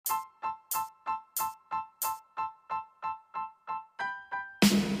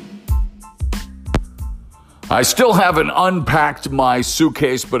I still haven't unpacked my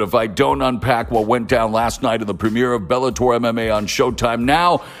suitcase, but if I don't unpack what went down last night in the premiere of Bellator MMA on Showtime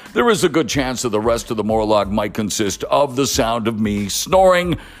now, there is a good chance that the rest of the Maurologue might consist of the sound of me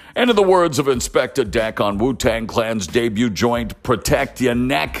snoring. And in the words of Inspector Deck on Wu-Tang Clan's debut joint, protect your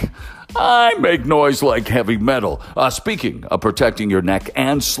neck, I make noise like heavy metal. Speaking of protecting your neck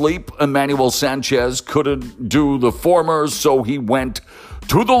and sleep, Emmanuel Sanchez couldn't do the former, so he went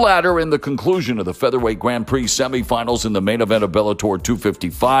to the latter in the conclusion of the Featherweight Grand Prix semifinals in the main event of Bellator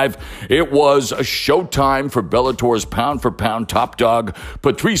 255. It was a showtime for Bellator's pound-for-pound top dog,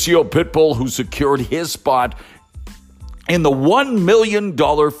 Patricio Pitbull, who secured his spot in the $1 million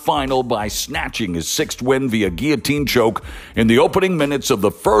final by snatching his sixth win via guillotine choke in the opening minutes of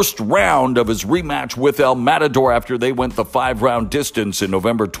the first round of his rematch with El Matador after they went the 5-round distance in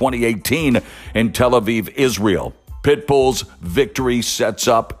November 2018 in Tel Aviv, Israel. Pitbull's victory sets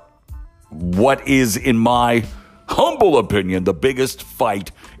up what is, in my humble opinion, the biggest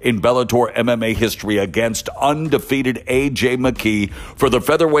fight in Bellator MMA history against undefeated AJ McKee for the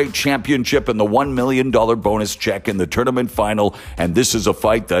featherweight championship and the $1 million bonus check in the tournament final. And this is a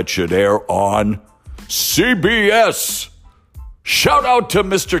fight that should air on CBS. Shout out to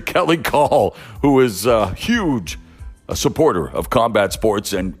Mr. Kelly Call, who is a huge supporter of combat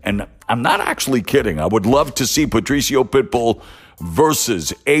sports. And I'm not actually kidding. I would love to see Patricio Pitbull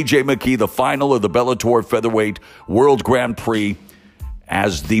versus AJ McKee, the final of the Bellator Featherweight World Grand Prix,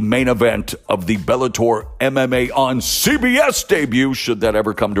 as the main event of the Bellator MMA on CBS debut, should that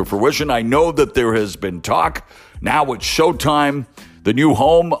ever come to fruition. I know that there has been talk. Now it's Showtime, the new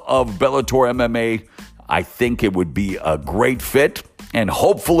home of Bellator MMA. I think it would be a great fit, and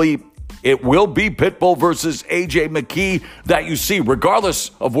hopefully it will be Pitbull versus AJ McKee that you see. Regardless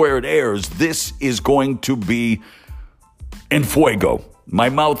of where it airs, this is going to be en fuego. My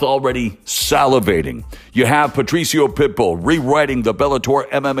mouth already salivating. You have Patricio Pitbull rewriting the Bellator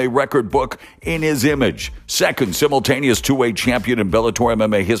MMA record book in his image. Second simultaneous two-way champion in Bellator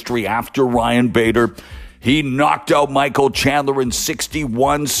MMA history after Ryan Bader. He knocked out Michael Chandler in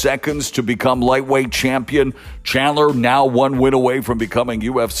 61 seconds to become lightweight champion. Chandler now one win away from becoming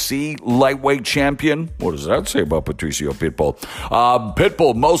UFC lightweight champion. What does that say about Patricio Pitbull?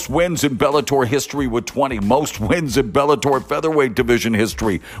 Pitbull, most wins in Bellator history with 20. Most wins in Bellator featherweight division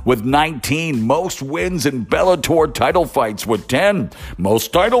history with 19. Most wins in Bellator title fights with 10.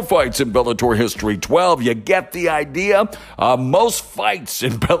 Most title fights in Bellator history, 12. You get the idea. Most fights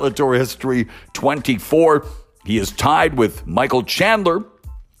in Bellator history, 24. He is tied with Michael Chandler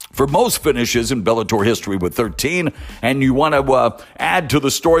for most finishes in Bellator history with 13. And you want to add to the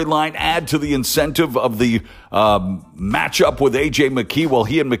storyline, add to the incentive of the matchup with AJ McKee. Well,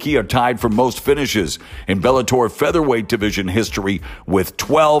 he and McKee are tied for most finishes in Bellator featherweight division history with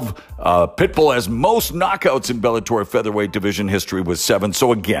 12. Pitbull has most knockouts in Bellator featherweight division history with 7.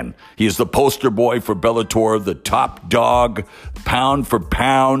 So again, he is the poster boy for Bellator, the top dog, pound for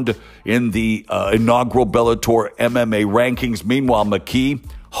pound in the inaugural Bellator MMA rankings. Meanwhile, McKee,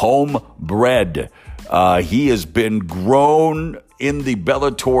 homebred. He has been grown in the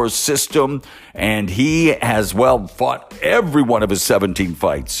Bellator system, and he has, fought every one of his 17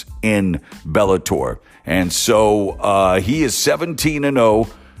 fights in Bellator. And so he is 17-0,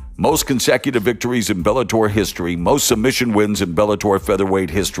 most consecutive victories in Bellator history, most submission wins in Bellator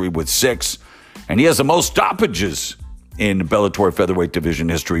featherweight history with 6, and he has the most stoppages in Bellator featherweight division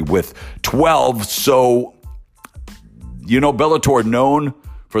history with 12. So, Bellator known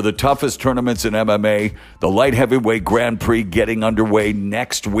for the toughest tournaments in MMA. The light heavyweight Grand Prix getting underway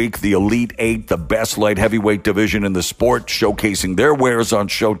next week. The Elite Eight, the best light heavyweight division in the sport, showcasing their wares on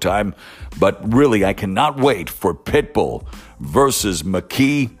Showtime. But really, I cannot wait for Pitbull versus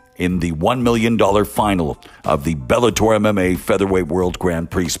McKee in the $1 million final of the Bellator MMA Featherweight World Grand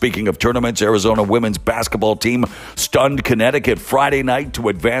Prix. Speaking of tournaments, Arizona women's basketball team stunned Connecticut Friday night to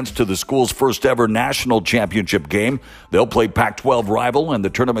advance to the school's first ever national championship game. They'll play Pac-12 rival and the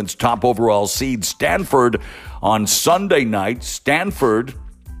tournament's top overall seed, Stanford, on Sunday night. Stanford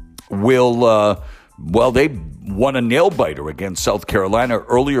will, they won a nail-biter against South Carolina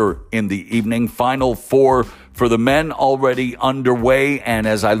earlier in the evening. Final four for the men already underway, and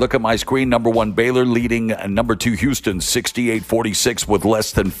as I look at my screen, number 1 Baylor leading number 2 Houston 68-46 with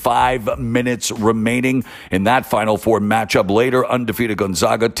less than 5 minutes remaining in that Final Four matchup. Later, undefeated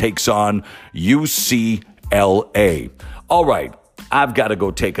Gonzaga takes on UCLA. All right, I've got to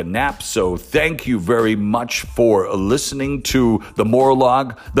go take a nap, so thank you very much for listening to the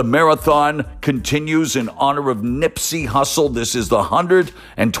Maurologue. The marathon continues in honor of Nipsey Hussle. This is the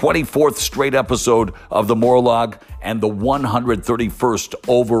 124th straight episode of the Maurologue and the 131st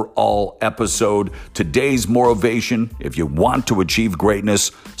overall episode. Today's motivation: if you want to achieve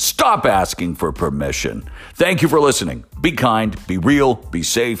greatness, stop asking for permission. Thank you for listening. Be kind, be real, be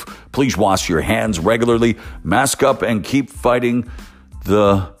safe. Please wash your hands regularly, mask up, and keep fighting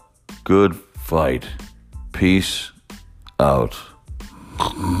the good fight. Peace out.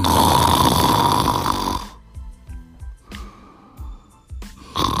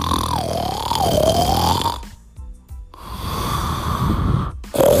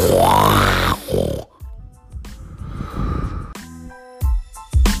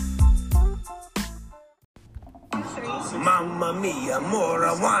 Mamma mia,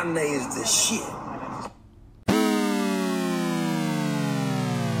 marijuana is the shit.